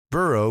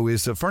Burrow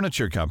is a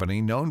furniture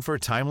company known for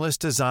timeless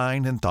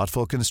design and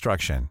thoughtful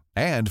construction,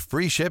 and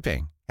free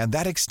shipping, and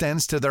that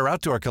extends to their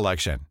outdoor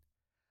collection.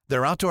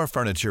 Their outdoor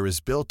furniture is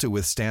built to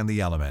withstand the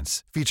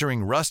elements,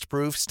 featuring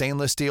rust-proof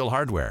stainless steel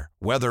hardware,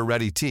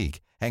 weather-ready teak,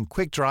 and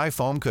quick-dry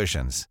foam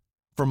cushions.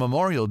 For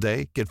Memorial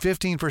Day, get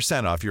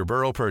 15% off your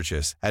Burrow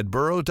purchase at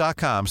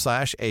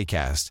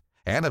burrow.com/ACAST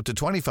and up to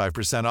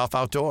 25% off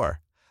outdoor.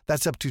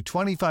 That's up to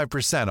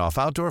 25% off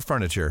outdoor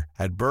furniture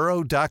at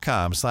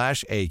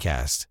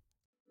burrow.com/ACAST.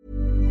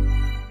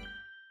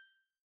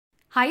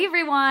 Hi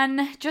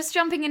everyone, just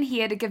jumping in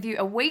here to give you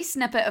a wee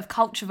snippet of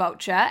Culture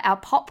Vulture, our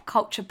pop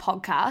culture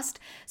podcast.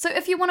 So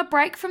if you want a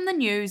break from the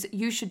news,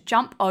 you should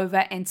jump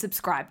over and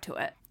subscribe to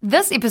it.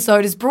 This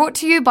episode is brought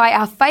to you by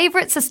our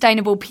favourite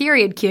sustainable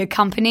period care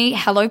company,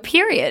 Hello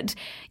Period.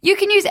 You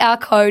can use our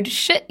code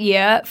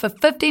SHITYEAR for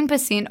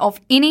 15% off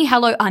any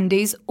Hello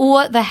Undies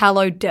or the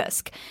Hello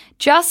disc.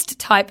 Just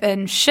type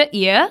in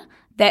SHITYEAR,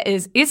 that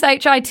is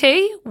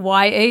SHITYEAH,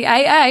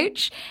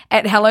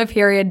 at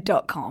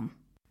helloperiod.com.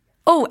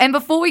 Oh, and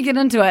before we get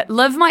into it,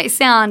 Liv might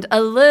sound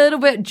a little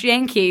bit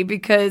janky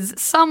because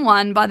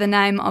someone by the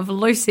name of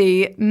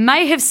Lucy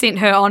may have sent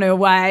her on her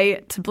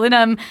way to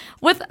Blenheim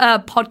with a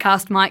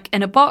podcast mic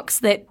in a box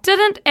that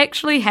didn't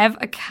actually have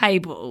a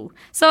cable.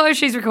 So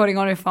she's recording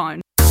on her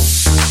phone.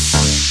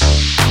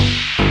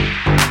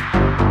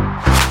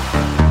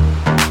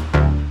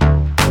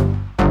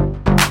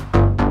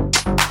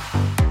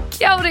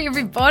 Kia ora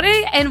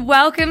everybody, and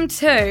welcome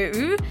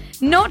to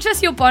not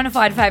just your bona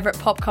fide favourite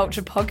pop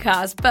culture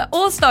podcast, but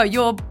also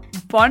your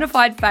bona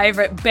fide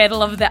favourite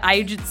Battle of the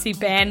Agency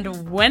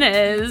Band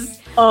winners.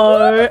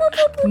 Oh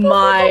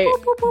my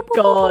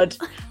God.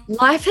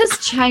 Life has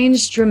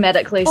changed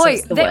dramatically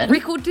since the that win.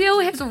 record deal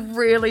has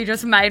really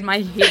just made my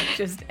head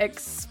just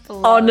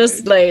explode.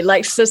 Honestly,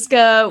 like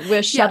Siska,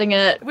 we're shutting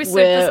it.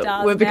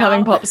 We're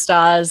becoming pop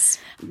stars.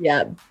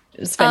 Yeah,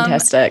 it's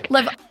fantastic.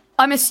 Liv,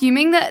 I'm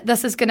assuming that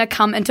this is going to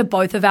come into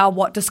both of our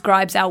what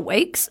describes our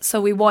weeks, so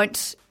we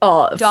won't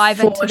dive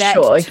into that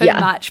too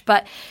much,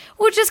 but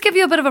we'll just give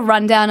you a bit of a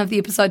rundown of the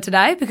episode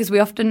today because we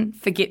often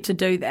forget to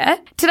do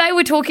that. Today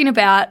we're talking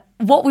about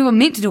what we were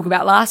meant to talk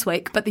about last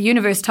week, but the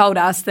universe told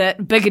us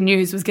that bigger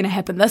news was going to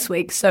happen this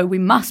week, so we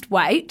must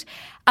wait.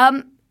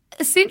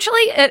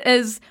 Essentially, it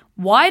is,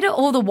 why do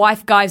all the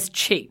wife guys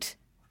cheat?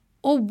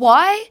 Or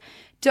why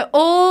do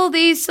all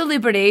these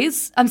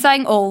celebrities, I'm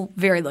saying all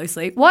very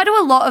loosely, why do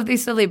a lot of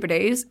these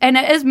celebrities, and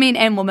it is men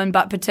and women,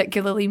 but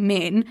particularly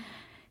men,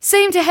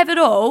 seem to have it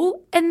all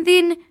and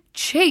then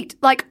cheat,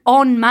 like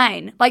on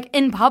main, like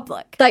in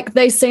public? Like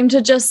they seem to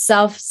just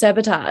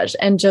self-sabotage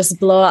and just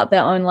blow up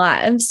their own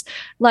lives.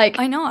 Like,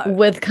 I know,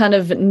 with kind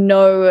of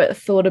no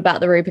thought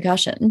about the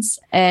repercussions.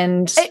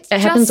 And it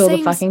happens all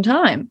the fucking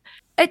time.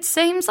 It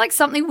seems like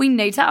something we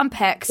need to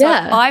unpack. So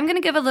I'm going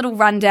to give a little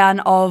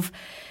rundown of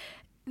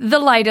the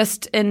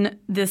latest in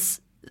this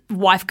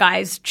wife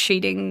guys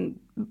cheating,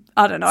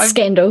 I don't know.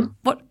 Scandal.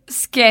 What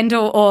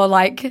scandal or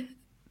like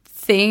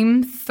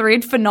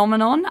thread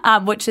phenomenon,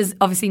 which is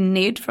obviously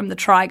Ned from the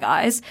Try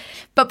Guys.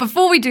 But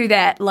before we do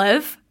that,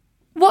 Liv,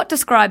 what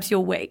describes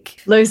your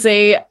week?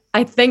 Lucy,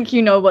 I think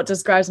you know what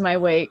describes my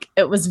week.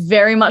 It was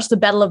very much the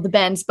Battle of the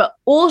Bands, but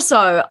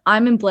also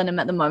I'm in Blenheim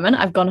at the moment.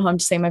 I've gone home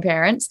to see my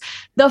parents.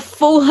 The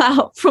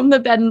fallout from the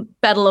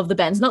Battle of the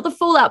Bands, not the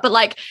fallout, but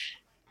like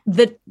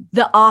the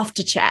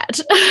after chat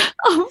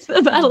of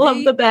the Battle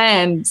of the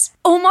Bands.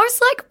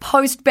 Almost like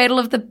post Battle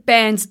of the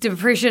Bands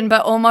depression,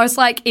 but almost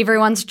like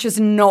everyone's just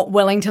not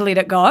willing to let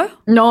it go.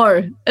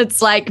 No,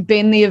 it's like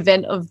been the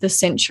event of the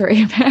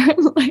century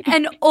apparently.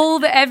 And all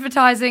the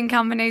advertising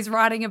companies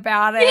writing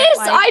about it. Yes,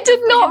 like, I did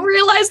not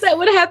realize that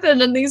would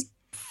happen in these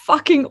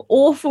fucking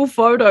awful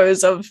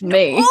photos of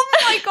me. Oh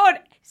my God.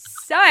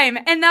 Same.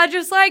 And they're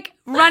just like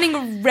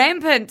running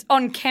rampant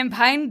on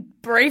Campaign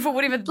Brief or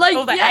whatever. Like,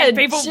 all the ad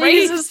people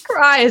Jesus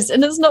Christ.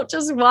 And it's not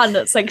just one,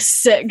 it's like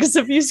 6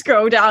 if you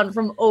scroll down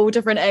from all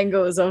different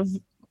angles of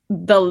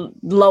the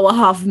lower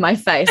half of my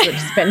face, which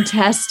is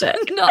fantastic.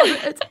 No,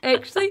 it's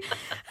actually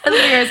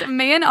hilarious.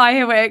 Me and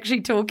I were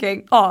actually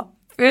talking. Oh,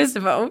 first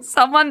of all,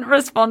 someone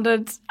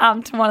responded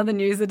to one of the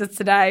news editors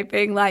today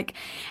being like,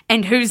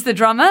 and who's the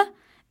drummer?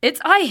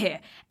 It's I here.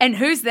 And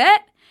who's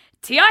that?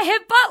 T.I.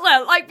 Hip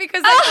Butler, like,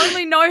 because they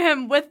only know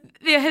him with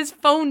his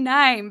full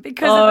name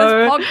because of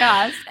this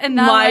podcast. And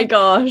they're my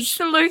gosh,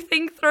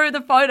 sleuthing through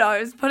the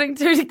photos, putting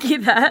two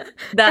together.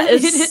 That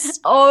is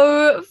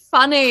so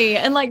funny.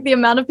 And like the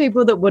amount of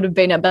people that would have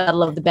been at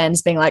Battle of the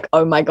Bands being like,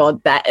 oh my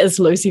God, that is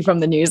Lucy from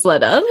the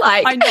newsletter.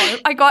 Like, I know.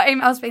 I got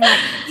emails being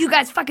like, you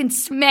guys fucking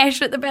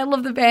smashed at the Battle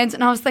of the Bands.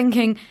 And I was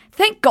thinking,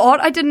 thank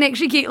God I didn't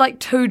actually get like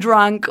too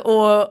drunk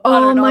or I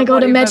don't know, my God,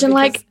 whatever, imagine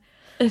like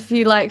if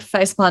you like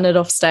face planted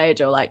off stage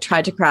or like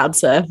tried to crowd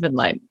surf and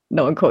like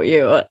no one caught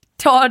you.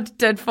 Todd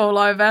did fall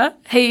over.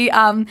 He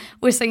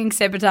was singing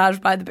Sabotage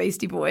by the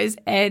Beastie Boys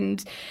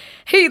and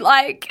he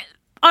like,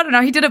 I don't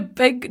know, he did a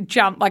big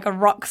jump, like a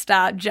rock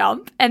star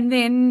jump, and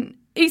then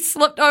he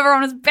slipped over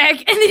on his back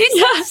and then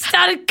he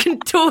started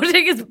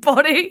contorting his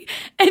body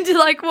into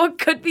like what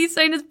could be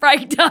seen as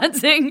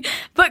breakdancing,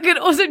 but could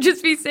also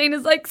just be seen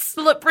as like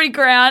slippery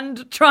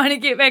ground trying to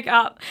get back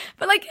up.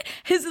 But like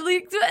his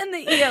legs were in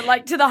the air,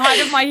 like to the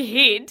height of my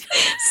head.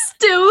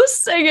 Still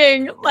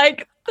singing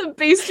like the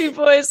Beastie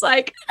Boys,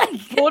 like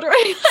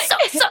bordering.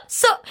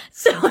 So.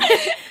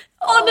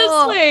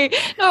 Honestly,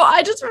 no,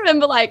 I just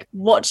remember like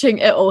watching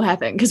it all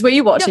happen. Because were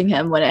you watching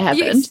him when it happened?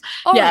 Yes.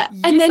 Oh, yeah.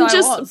 And yes, then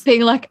just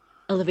being like,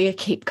 Olivia,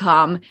 keep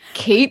calm,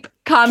 keep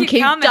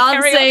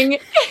dancing,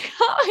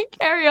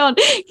 carry on,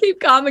 keep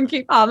calm and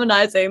keep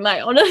harmonizing.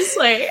 Like,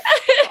 honestly.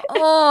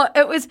 Oh,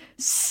 it was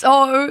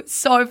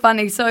so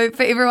funny. So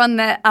for everyone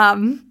that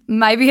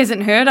maybe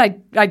hasn't heard,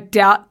 I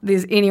doubt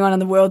there's anyone in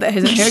the world that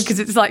hasn't heard because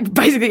it's like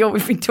basically all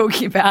we've been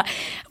talking about.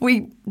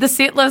 The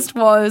set list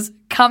was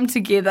Come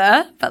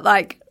Together, but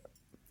like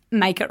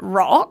Make It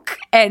Rock,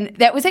 and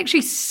that was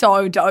actually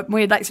so dope.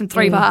 We had like some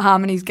 3-part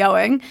harmonies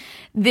going.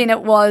 Then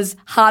it was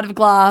Heart of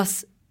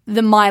Glass,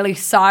 the Miley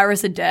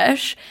Cyrus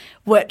edition,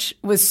 which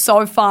was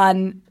so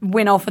fun,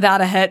 went off without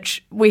a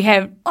hitch. We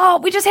had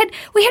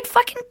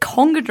fucking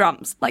conga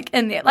drums like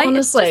in there. Like,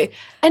 honestly,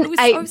 an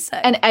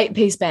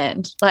 8-piece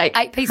band. Like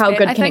 8-piece how band.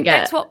 good I can think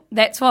it get?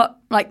 That's what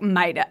like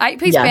made it.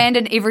 8-piece band,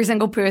 and every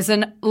single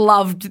person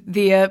loved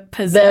their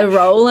position. Their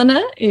role in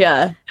it.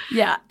 Yeah.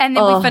 Yeah. And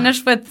then we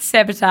finished with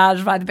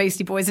Sabotage by the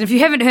Beastie Boys. And if you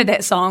haven't heard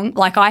that song,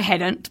 like I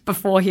hadn't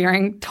before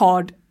hearing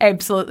Todd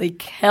absolutely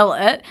kill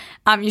it,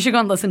 you should go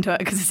and listen to it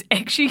because it's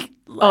actually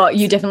Oh,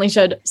 you definitely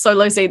should. So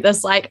Lucy,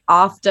 this like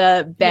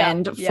after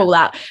band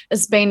fallout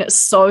has been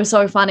so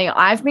funny.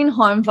 I've been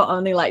home for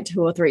only like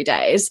 2 or 3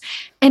 days,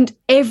 and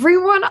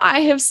everyone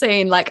I have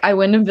seen, like I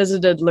went and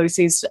visited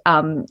Lucy's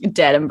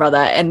dad and brother,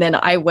 and then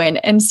I went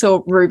and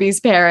saw Ruby's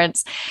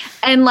parents,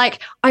 and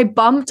like I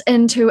bumped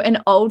into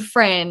an old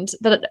friend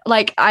that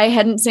like I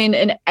hadn't seen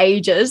in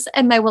ages,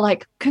 and they were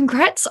like,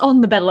 "Congrats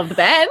on the Battle of the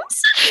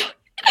Bands."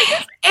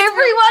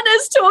 Everyone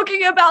is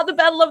talking about the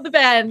Battle of the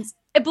Bands.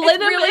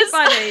 Blenheim it's really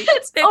funny.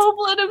 It's all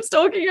Blenheim's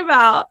talking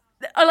about.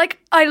 Like,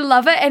 I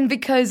love it,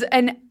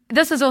 and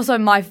this is also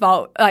my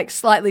fault, like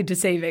slightly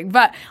deceiving,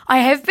 but I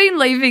have been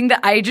leaving the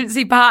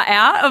agency part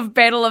out of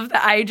Battle of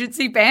the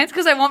Agency Bands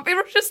because I want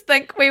people to just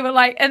think we were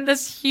like in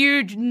this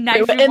huge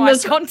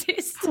nationwide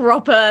contest.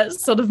 Proper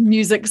sort of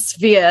music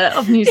sphere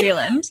of New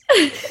Zealand.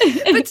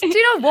 But do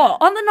you know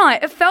what? On the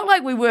night, it felt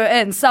like we were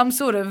in some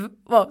sort of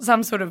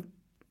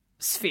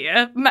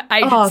sphere,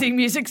 agency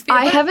music sphere.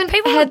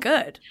 People were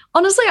good.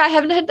 Honestly, I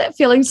haven't had that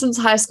feeling since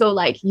high school.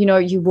 Like, you know,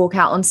 you walk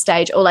out on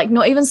stage, or like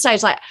not even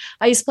stage. Like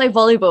I used to play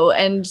volleyball,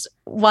 and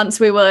once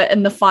we were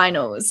in the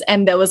finals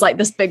and there was like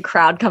this big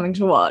crowd coming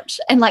to watch,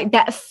 and like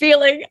that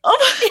feeling of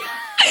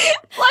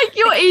like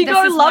your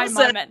ego loves it.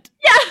 Moment.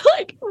 Yeah,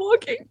 like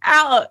walking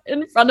out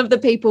in front of the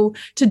people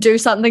to do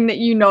something that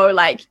you know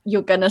like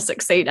you're gonna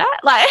succeed at.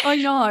 Like I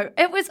know.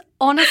 It was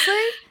honestly,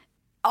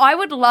 I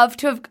would love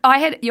to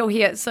have, you'll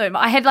hear it soon,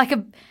 I had like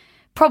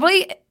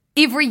probably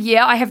every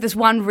year I have this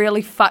one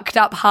really fucked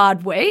up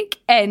hard week,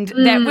 and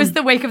that was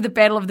the week of the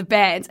Battle of the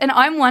Bands. And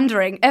I'm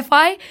wondering if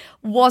I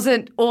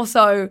wasn't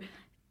also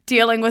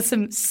dealing with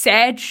some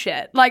sad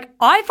shit, like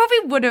I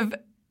probably would have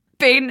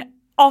been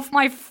off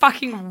my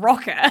fucking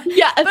rocker.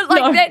 Yeah. But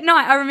like that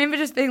night I remember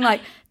just being like,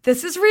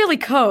 this is really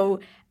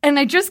cool. And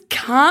I just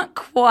can't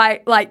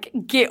quite, like,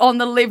 get on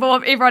the level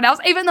of everyone else,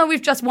 even though we've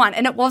just won.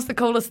 And it was the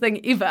coolest thing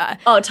ever.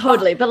 Oh,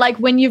 totally. But like,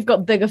 when you've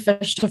got bigger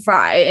fish to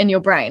fry in your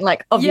brain,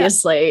 like,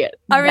 obviously,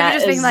 I remember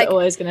just being like,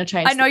 always going to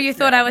change. I know you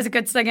thought I was a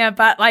good singer,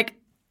 but, like,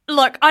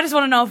 look, I just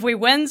want to know if we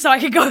win so I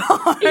can go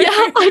home. Yeah,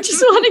 I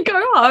just want to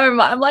go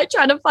home. I'm, like,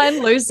 trying to find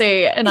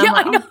Lucy. And I'm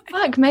like, oh,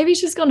 fuck, maybe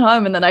she's gone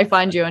home. And then I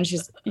find you, and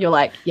you're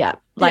like, yeah.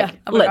 Like,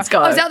 let's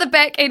go. I was out the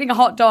back eating a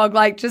hot dog,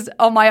 like, just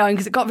on my own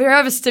because it got very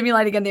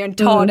overstimulating in there. And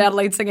Todd, our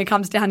lead singer,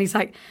 comes down. He's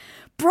like,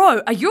 bro,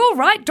 are you all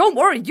right? Don't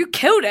worry, you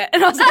killed it.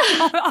 And I was like,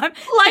 no,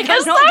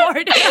 I'm not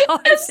worried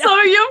about it.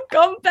 So you've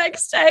gone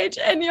backstage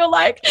and you're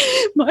like,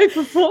 my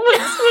performance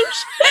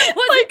was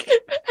like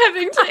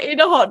having to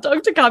eat a hot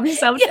dog to calm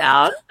yourself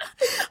down.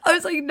 I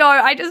was like, no,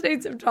 I just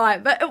need some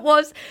time. But it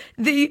was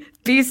the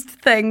best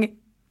thing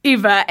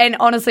ever. And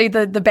honestly,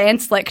 the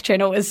band Slack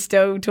channel is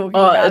still talking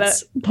about it.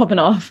 It's popping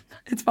off.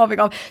 It's popping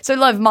off. So,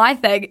 Liv, my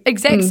thing,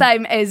 exact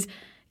same as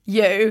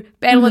you,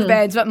 Battle of the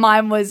Bands, but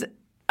mine was,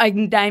 I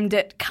named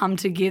it Come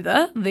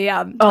Together, the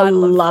title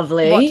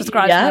lovely. Of what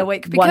describes my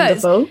week.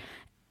 Because wonderful.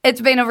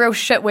 It's been a real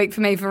shit week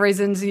for me for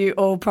reasons you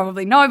all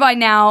probably know by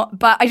now,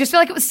 but I just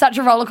feel like it was such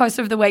a roller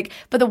coaster of the week.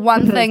 But the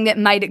one thing that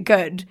made it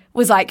good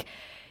was like,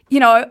 you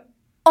know,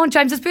 on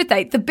James's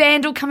birthday, the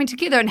band all coming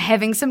together and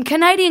having some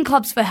Canadian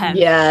clubs for him.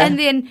 Yeah. And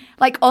then,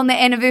 like, on the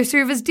anniversary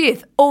of his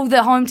death, all the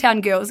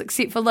hometown girls,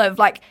 except for Liv,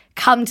 like,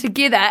 come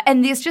together.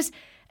 And there's just,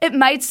 it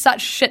made such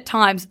shit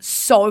times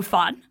so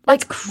fun.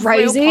 Like, it's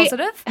crazy real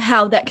positive.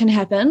 How that can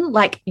happen.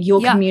 Like,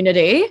 your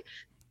community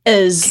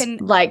is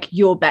like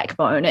your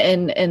backbone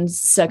in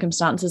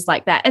circumstances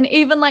like that. And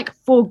even like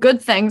for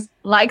good things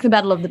like the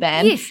Battle of the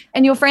Band, yes,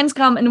 and your friends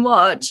come and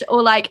watch,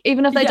 or like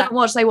even if they don't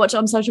watch, they watch it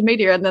on social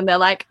media and then they're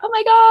like, oh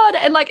my God.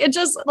 And like it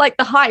just like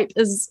the hype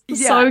is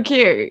so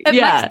cute. It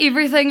makes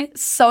everything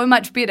so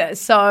much better.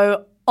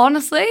 So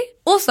honestly,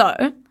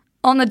 also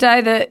on the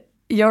day that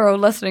you're all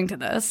listening to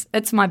this,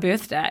 it's my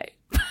birthday.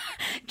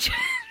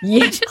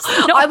 Yeah,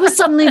 I was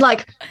suddenly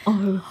like,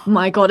 oh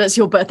my God, it's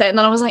your birthday. And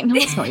then I was like, no,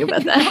 it's not your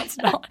birthday. No, it's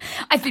not.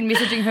 I've been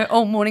messaging her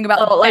all morning about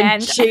the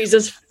band. Like,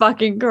 Jesus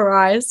fucking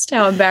Christ,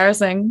 how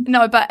embarrassing.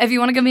 No, but if you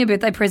want to give me a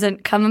birthday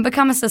present, come and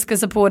become a Siska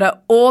supporter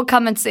or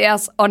come and see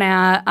us on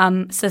our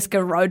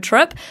Siska road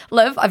trip.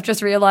 Liv, I've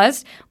just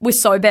realised we're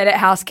so bad at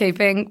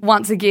housekeeping.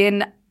 Once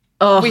again,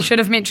 we should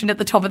have mentioned at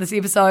the top of this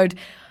episode,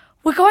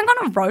 we're going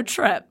on a road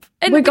trip.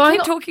 And we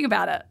keep talking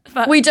about it.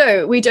 But we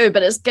do,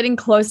 but it's getting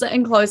closer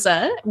and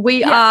closer.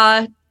 It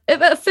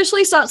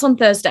officially starts on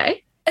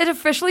Thursday. It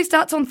officially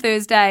starts on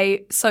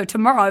Thursday. So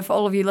tomorrow, for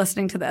all of you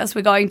listening to this,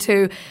 we're going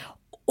to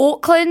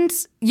Auckland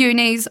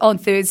unis on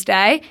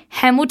Thursday,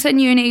 Hamilton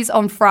unis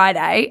on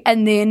Friday,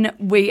 and then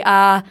we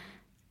are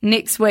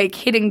next week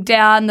heading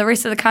down the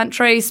rest of the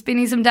country,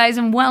 spending some days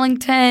in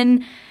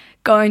Wellington,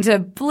 going to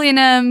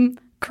Blenheim,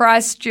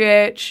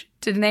 Christchurch,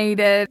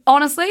 Dunedin,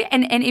 honestly,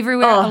 and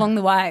everywhere along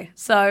the way.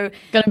 So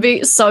going to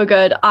be so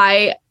good.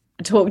 I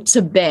talked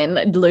to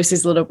Ben,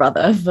 Lucy's little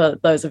brother, for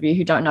those of you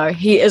who don't know.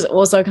 He is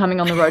also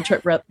coming on the road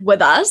trip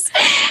with us.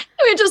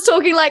 We're just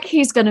talking like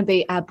he's going to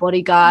be our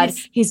bodyguard.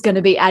 Yes. He's going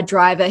to be our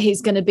driver.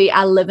 He's going to be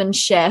our live-in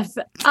chef.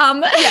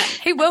 Yeah,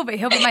 he will be.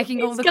 He'll be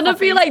making all the He's going to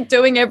be like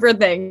doing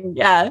everything.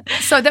 Yeah.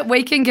 So that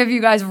we can give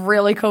you guys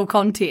really cool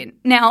content.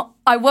 Now,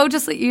 I will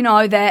just let you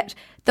know that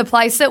the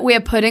place that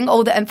we're putting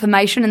all the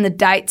information and the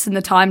dates and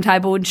the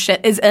timetable and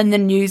shit is in the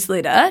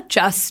newsletter.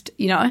 Just,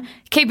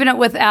 keeping it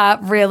with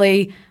our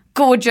really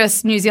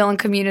gorgeous New Zealand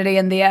community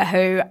in there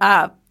who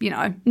are,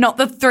 not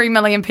the 3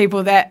 million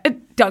people that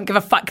don't give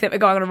a fuck that we're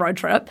going on a road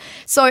trip.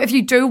 So if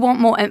you do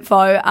want more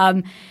info,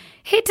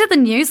 head to the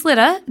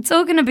newsletter. It's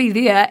all going to be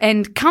there,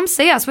 and come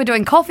see us. We're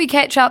doing coffee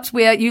catch-ups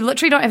where you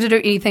literally don't have to do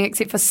anything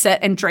except for sit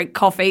and drink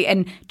coffee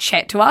and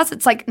chat to us.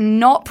 It's like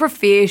not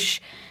profesh,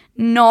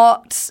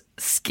 not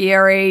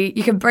scary.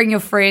 You can bring your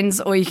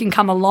friends or you can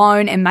come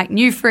alone and make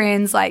new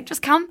friends. Like,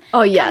 just come,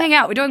 come hang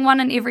out. We're doing one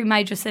in every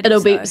major city.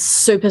 It'll be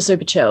super,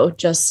 super chill.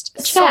 Just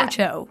chat. So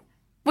chill.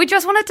 We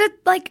just wanted to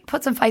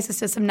put some faces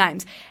to some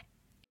names.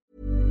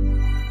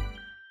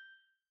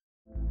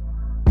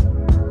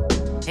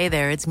 Hey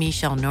there, it's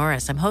Michelle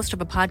Norris. I'm host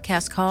of a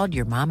podcast called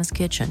Your Mama's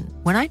Kitchen.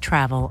 When I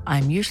travel,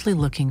 I'm usually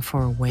looking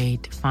for a way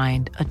to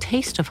find a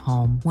taste of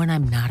home when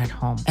I'm not at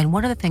home. And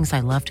one of the things I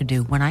love to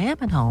do when I am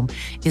at home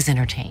is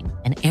entertain.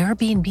 And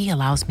Airbnb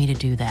allows me to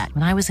do that.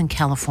 When I was in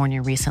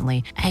California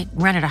recently, I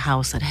rented a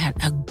house that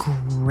had a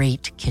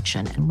great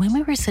kitchen. And when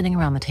we were sitting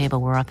around the table,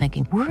 we were all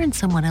thinking, we're in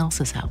someone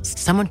else's house.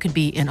 Someone could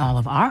be in all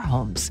of our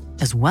homes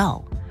as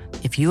well.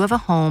 If you have a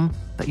home,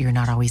 but you're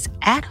not always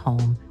at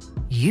home,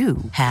 you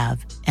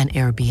have an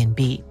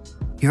Airbnb.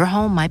 Your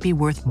home might be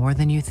worth more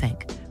than you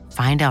think.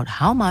 Find out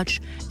how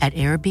much at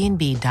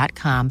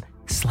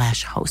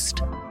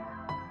airbnb.com/host.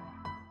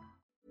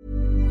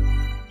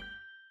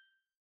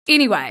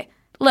 Anyway,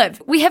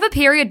 Liv, we have a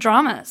period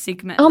drama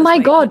segment. Oh my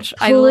God,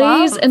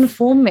 please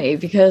inform me,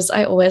 because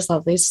I always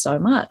love these so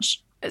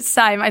much.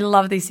 Same, I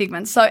love these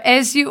segments. So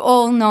as you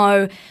all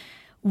know,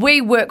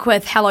 we work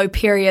with Hello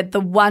Period, the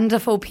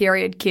wonderful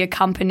period care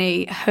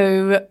company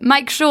who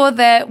make sure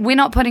that we're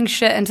not putting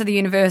shit into the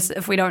universe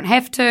if we don't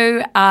have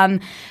to.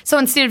 So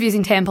instead of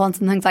using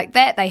tampons and things like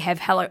that, they have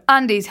Hello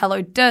Undies,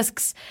 Hello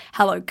Discs,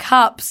 Hello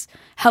Cups,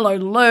 Hello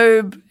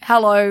Lube,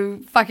 Hello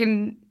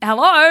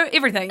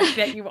everything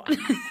that you want.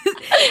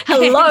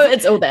 Hello,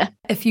 it's all there.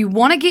 If you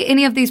want to get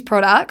any of these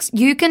products,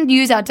 you can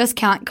use our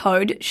discount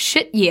code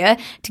SHITYEAR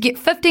to get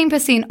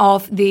 15%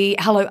 off the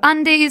Hello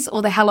Undies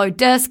or the Hello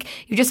Disc.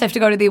 You just have to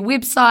go to their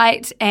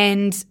website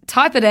and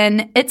type it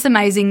in. It's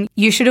amazing.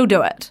 You should all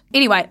do it.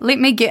 Anyway, let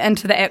me get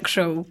into the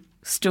actual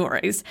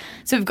stories.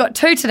 So we've got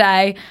two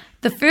today.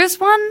 The first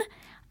one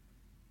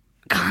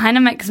kind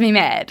of makes me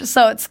mad.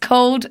 So it's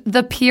called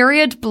The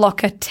Period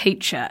Blocker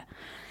Teacher.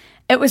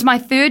 It was my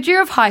third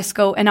year of high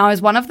school and I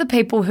was one of the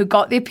people who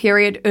got their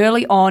period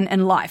early on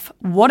in life.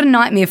 What a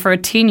nightmare for a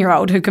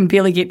 10-year-old who can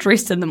barely get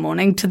dressed in the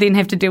morning to then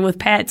have to deal with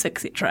pads,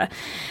 etc.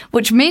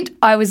 Which meant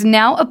I was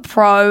now a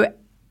pro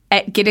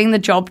at getting the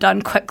job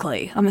done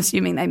quickly. I'm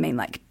assuming they mean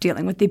like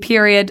dealing with their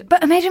period.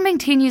 But imagine being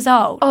 10 years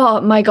old.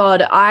 Oh my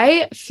God.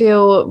 I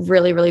feel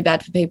really, really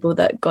bad for people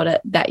that got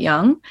it that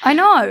young. I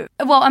know.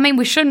 Well, I mean,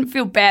 we shouldn't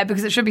feel bad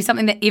because it should be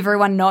something that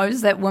everyone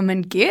knows that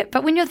women get.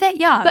 But when you're that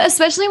young. But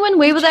especially when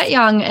we were that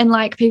young and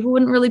like people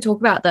wouldn't really talk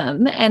about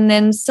them. And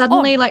then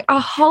suddenly like a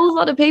whole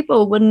lot of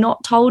people were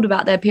not told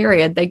about their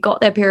period. They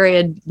got their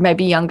period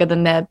maybe younger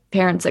than their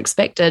parents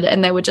expected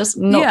and they were just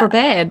not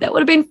prepared. That would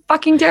have been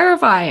fucking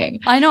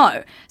terrifying. I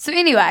know. So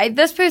anyway,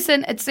 this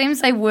person, it seems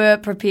they were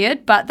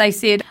prepared, but they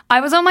said, I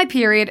was on my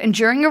period and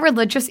during a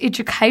religious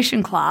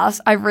education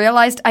class, I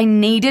realised I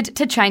needed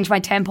to change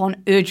my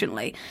tampon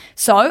urgently.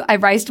 So I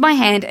raised my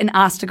hand and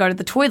asked to go to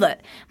the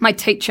toilet. My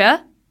teacher,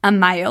 a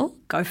male,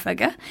 go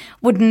figure,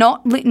 would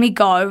not let me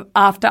go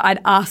after I'd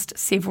asked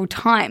several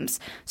times.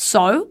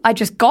 So I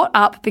just got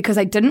up because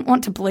I didn't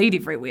want to bleed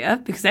everywhere,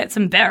 because that's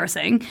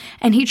embarrassing,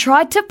 and he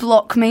tried to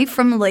block me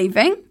from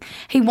leaving.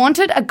 He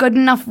wanted a good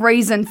enough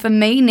reason for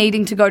me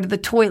needing to go to the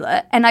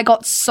toilet, and I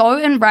got so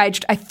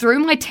enraged I threw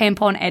my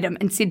tampon at him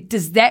and said,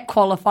 does that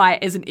qualify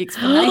as an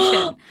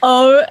explanation?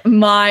 Oh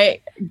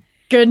my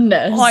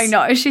goodness. I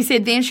know. She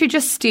said then she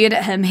just stared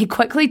at him. He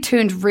quickly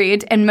turned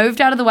red and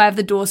moved out of the way of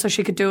the door so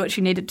she could do what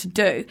she needed to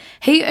do.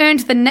 He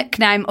earned the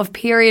nickname of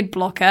Period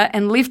Blocker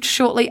and left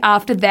shortly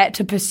after that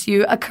to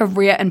pursue a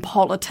career in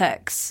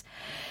politics.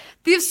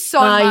 There's so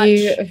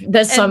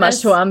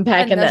much to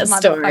unpack in that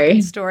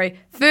story.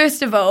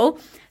 First of all,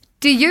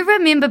 do you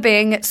remember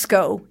being at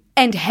school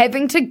and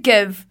having to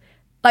give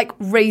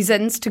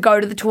reasons to go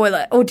to the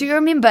toilet? Or do you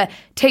remember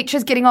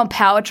teachers getting on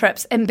power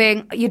trips and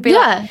you'd be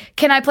like,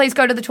 can I please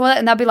go to the toilet?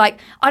 And they'll be like,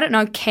 I don't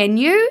know, can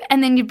you?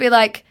 And then you'd be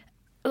like,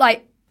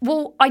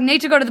 well, I need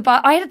to go to the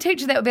bar. I had a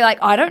teacher that would be like,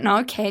 I don't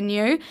know, can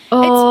you?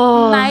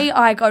 Oh. It's, may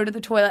I go to the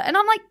toilet? And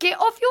I'm like, get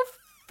off your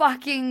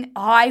fucking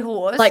high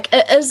horse.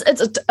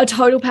 It's a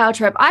total power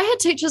trip. I had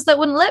teachers that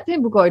wouldn't let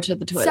people go to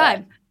the toilet.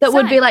 Same.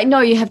 Would be like,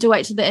 no, you have to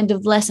wait to the end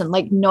of the lesson.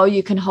 Like, no,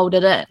 you can hold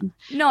it in.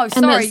 No,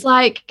 sorry. And it's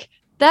like,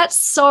 that's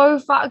so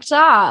fucked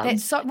up.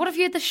 What if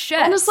you had the shit?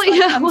 Honestly,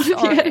 what if you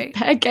had a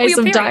bad case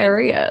of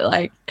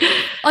diarrhea?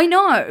 I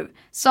know.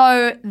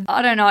 So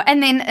I don't know.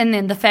 And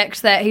then the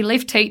fact that he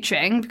left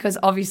teaching because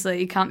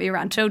obviously you can't be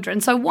around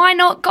children. So why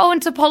not go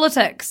into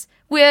politics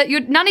where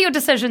none of your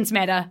decisions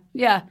matter?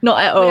 Yeah,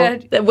 not at all.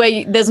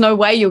 There's no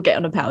way you'll get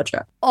on a power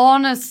trip.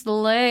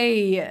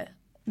 Honestly,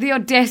 the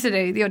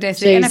audacity.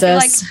 Jesus. And I feel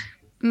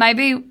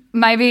like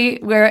maybe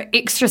we're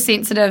extra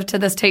sensitive to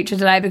this teacher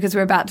today because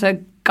we're about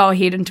to go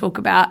ahead and talk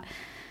about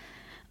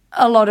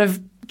a lot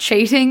of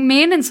cheating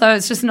men, and so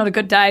it's just not a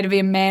good day to be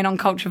a man on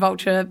Culture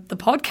Vulture, the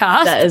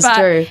podcast. That is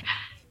true.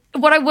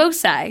 What I will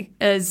say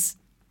is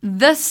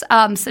this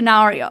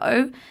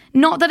scenario,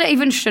 not that it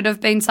even should have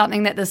been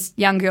something that this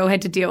young girl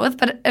had to deal with,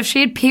 but if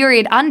she had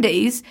period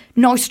undies,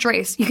 no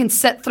stress. You can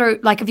sit through,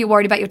 if you're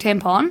worried about your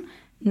tampon,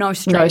 no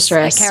stress. No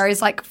stress. It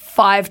carries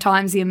 5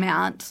 times the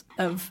amount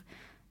of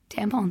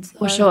tampons.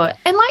 For sure.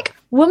 And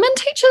women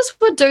teachers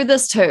would do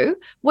this too,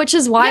 which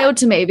is wild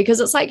to me because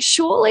it's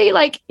surely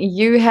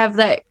you have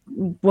that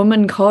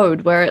woman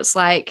code where it's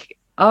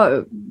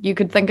you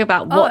could think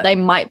about what they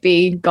might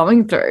be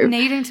going through.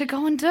 Needing to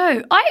go and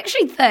do. I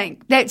actually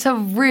think that's a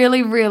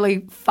really,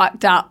 really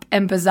fucked up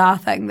and bizarre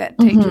thing that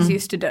teachers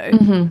used to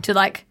do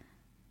to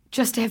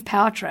just to have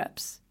power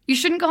trips. You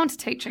shouldn't go into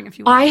teaching if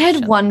you want. I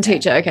had one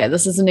teacher, okay,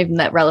 this isn't even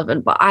that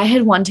relevant, but I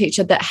had one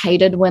teacher that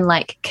hated when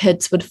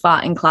kids would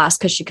fart in class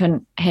because she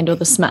couldn't handle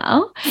the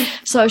smell.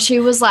 So she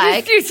was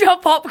like, you smell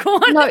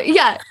popcorn? No,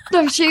 yeah.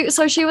 No, she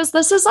was,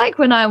 this is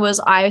when I was,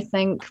 I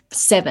think,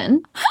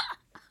 7.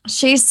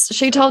 She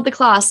told the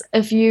class,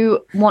 if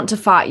you want to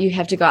fart, you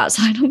have to go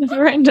outside on the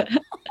veranda.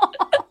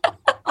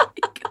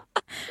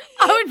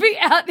 I would be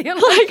out there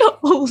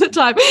all the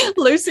time.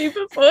 Lucy,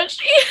 before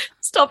she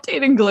stopped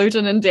eating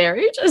gluten and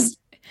dairy, just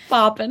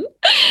farping.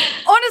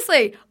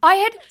 Honestly, I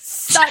had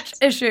such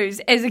issues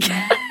as a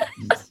kid.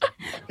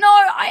 No,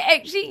 I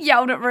actually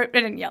yelled at Rupert.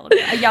 I didn't yell at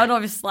her. I yelled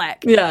over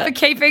Slack for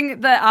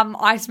keeping the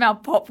I smell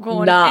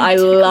popcorn. I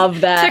love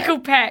that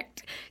tickle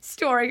packed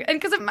story, and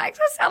because it makes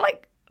us sound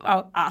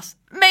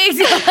me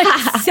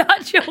sound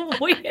such a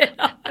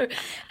weirdo.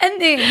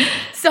 And then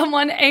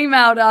someone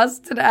emailed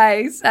us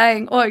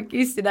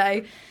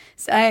yesterday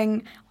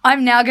saying,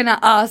 I'm now going to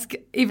ask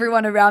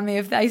everyone around me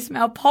if they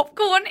smell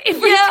popcorn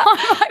every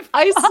time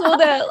I saw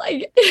that.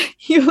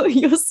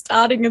 You're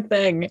starting a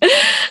thing.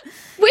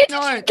 Where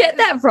did you get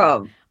that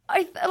from?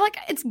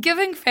 It's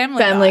giving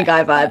Family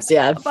Guy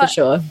vibes, for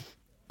sure.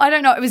 I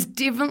don't know. It was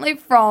definitely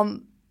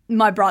from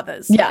my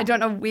brothers. Yeah. I don't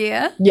know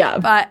where. Yeah.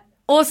 But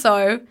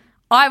also,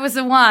 I was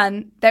the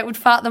one that would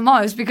fart the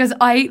most because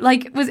I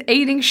was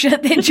eating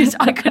shit that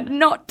I could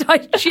not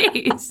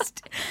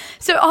digest.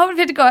 So I would have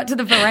had to go out to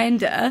the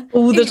veranda.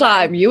 All the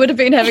time. You would have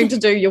been having to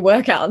do your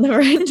workout on the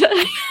veranda.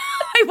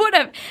 I would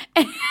have.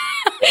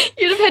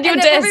 You'd have had your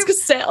desk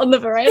set on the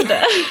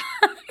veranda.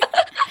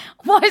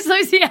 Why is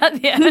Lucy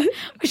out there?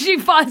 She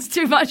farts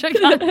too much. I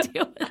can't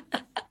deal with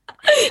it.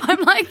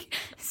 I'm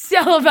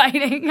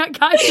salivating. I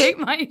can't keep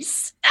my...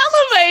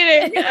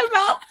 Salivating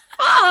about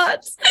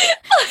farts.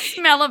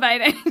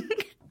 Smellivating.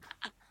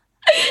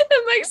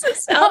 It makes it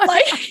sound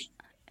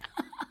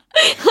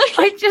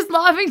I'm just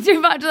laughing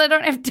too much that I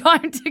don't have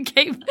time to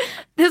keep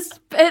the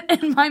spit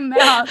in my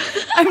mouth.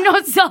 I'm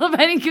not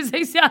salivating because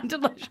they sound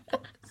delicious.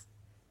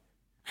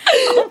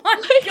 Oh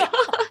my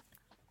God.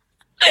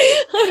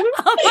 Oh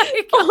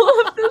my God.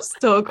 All of this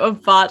talk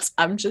of farts,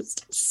 I'm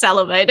just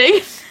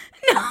salivating.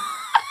 No.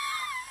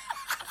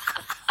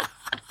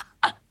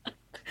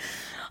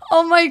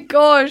 Oh my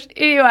gosh.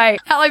 Anyway,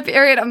 hello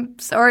period. I'm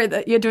sorry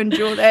that you had to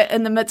endure that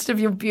in the midst of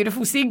your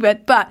beautiful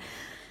segment, but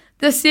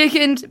the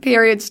second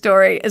period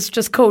story is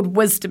just called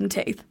wisdom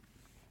teeth.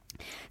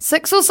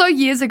 6 or so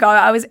years ago,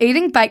 I was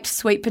eating baked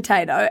sweet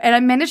potato and I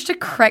managed to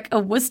crack a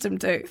wisdom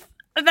tooth.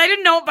 They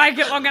did not bake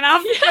it long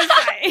enough.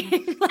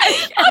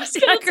 I was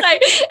going to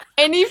say,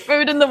 any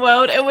food in the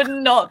world, it would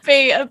not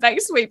be a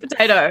baked sweet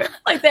potato.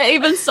 Like, they're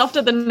even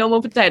softer than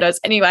normal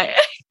potatoes. Anyway,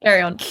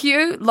 carry on.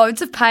 Cue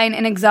loads of pain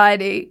and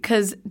anxiety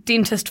because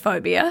dentist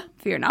phobia,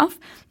 fair enough.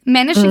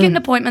 Managed to get an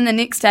appointment the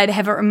next day to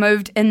have it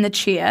removed in the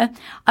chair.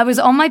 I was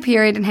on my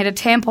period and had a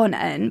tampon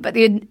in, but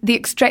the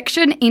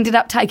extraction ended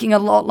up taking a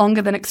lot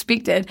longer than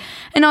expected.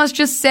 And I was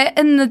just sat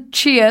in the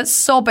chair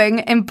sobbing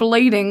and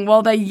bleeding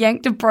while they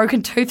yanked a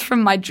broken tooth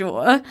from my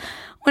jaw.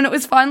 When it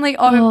was finally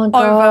over,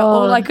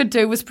 all I could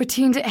do was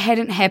pretend it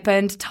hadn't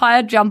happened, tie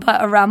a jumper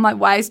around my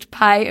waist,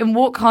 pay, and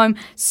walk home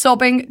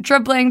sobbing,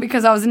 dribbling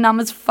because I was numb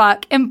as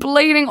fuck, and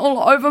bleeding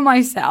all over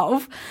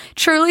myself.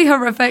 Truly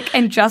horrific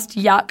and just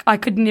yuck. I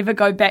could never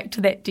go back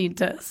to that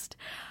dentist.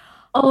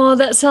 Oh,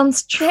 that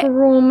sounds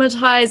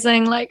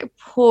traumatizing. Like,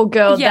 poor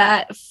girl,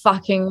 that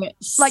fucking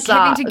sucks. Like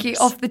having to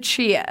get off the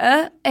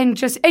chair and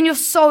you're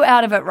so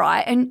out of it,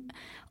 right? And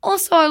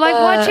also, like,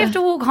 why'd she have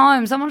to walk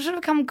home? Someone should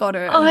have come and got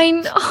her. I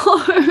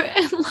know.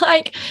 And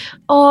like,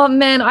 oh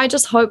man, I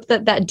just hope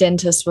that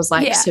dentist was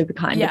like super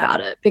kind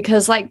about it,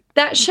 because like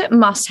that shit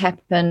must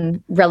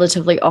happen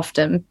relatively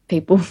often,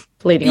 people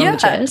bleeding on the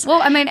chairs.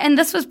 Well, I mean, and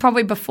this was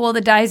probably before the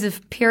days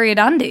of period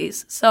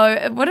undies, so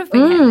it would have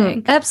been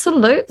happening.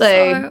 Absolutely.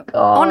 So,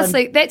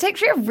 honestly, that's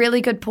actually a really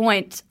good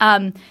point.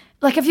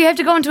 Like if you have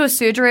to go into a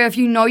surgery, or if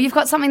you know you've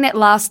got something that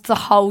lasts the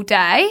whole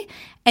day,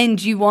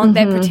 and you want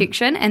that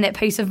protection and that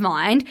peace of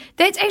mind,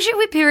 that's actually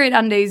where period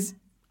undies.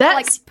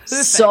 That's like,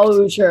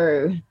 so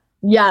true.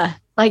 Yeah.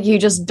 Like you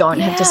just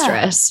don't have to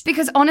stress.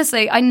 Because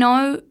honestly, I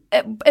know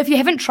if you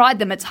haven't tried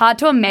them, it's hard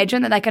to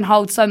imagine that they can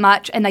hold so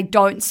much and they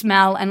don't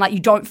smell and like you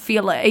don't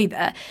feel it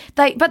either.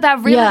 But they're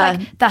really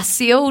like, they're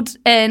sealed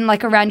in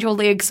like around your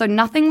legs so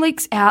nothing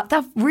leaks out.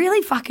 They're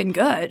really fucking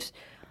good.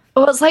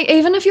 Well, it's like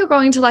even if you're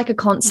going to like a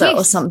concert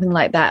or something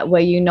like that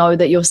where you know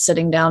that you're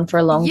sitting down for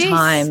a long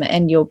time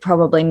and you're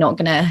probably not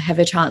going to have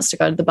a chance to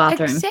go to the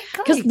bathroom.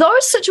 Exactly. Because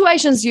those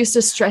situations used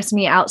to stress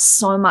me out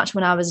so much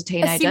when I was a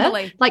teenager.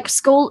 Assembly. Like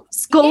school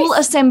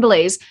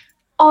assemblies.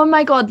 Oh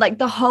my God, like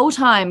the whole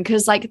time,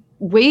 because like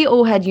we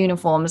all had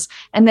uniforms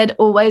and there'd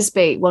always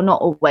be, well,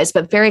 not always,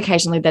 but very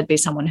occasionally there'd be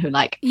someone who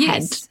like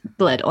had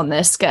blood on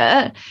their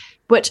skirt.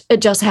 Which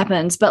it just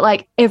happens, but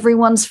like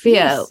everyone's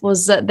fear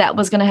was that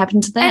was going to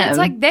happen to them. And it's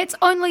like that's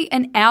only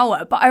an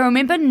hour, but I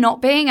remember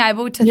not being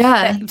able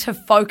to to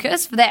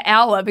focus for that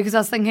hour because I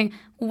was thinking,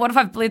 well, what if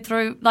I've bled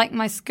through like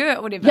my skirt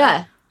or whatever?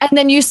 Yeah, and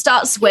then you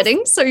start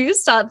sweating, so you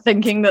start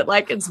thinking that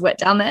like it's wet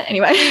down there.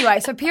 Anyway,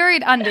 so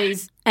period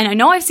undies, and I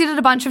know I've said it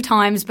a bunch of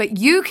times, but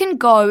you can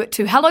go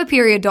to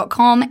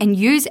helloperiod.com and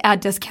use our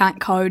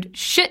discount code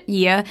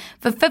SHITYEAR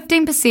for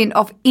 15%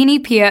 off any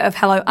pair of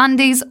Hello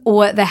undies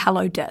or the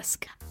Hello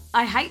disc.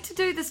 I hate to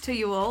do this to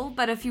you all,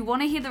 but if you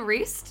want to hear the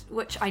rest,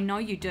 which I know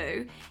you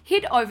do,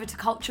 head over to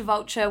Culture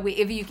Vulture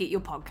wherever you get your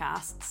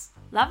podcasts.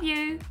 Love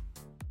you.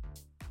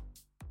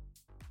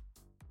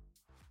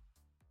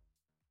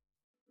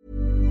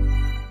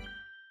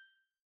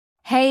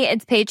 Hey,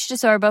 it's Paige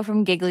DeSorbo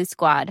from Giggly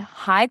Squad.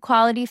 High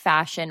quality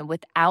fashion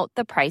without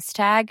the price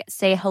tag.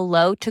 Say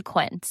hello to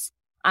Quince.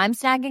 I'm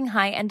snagging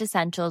high-end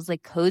essentials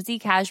like cozy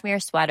cashmere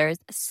sweaters,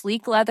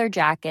 sleek leather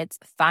jackets,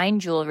 fine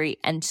jewelry,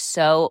 and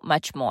so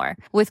much more.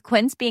 With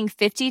Quince being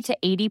 50 to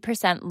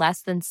 80%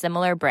 less than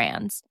similar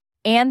brands.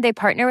 And they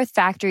partner with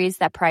factories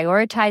that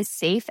prioritize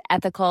safe,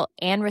 ethical,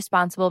 and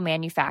responsible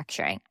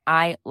manufacturing.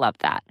 I love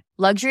that.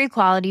 Luxury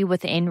quality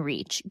within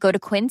reach. Go to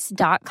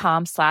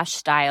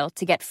quince.com/style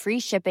to get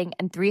free shipping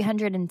and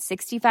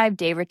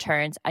 365-day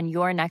returns on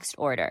your next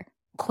order.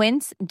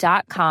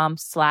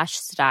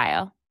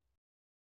 Quince.com/style.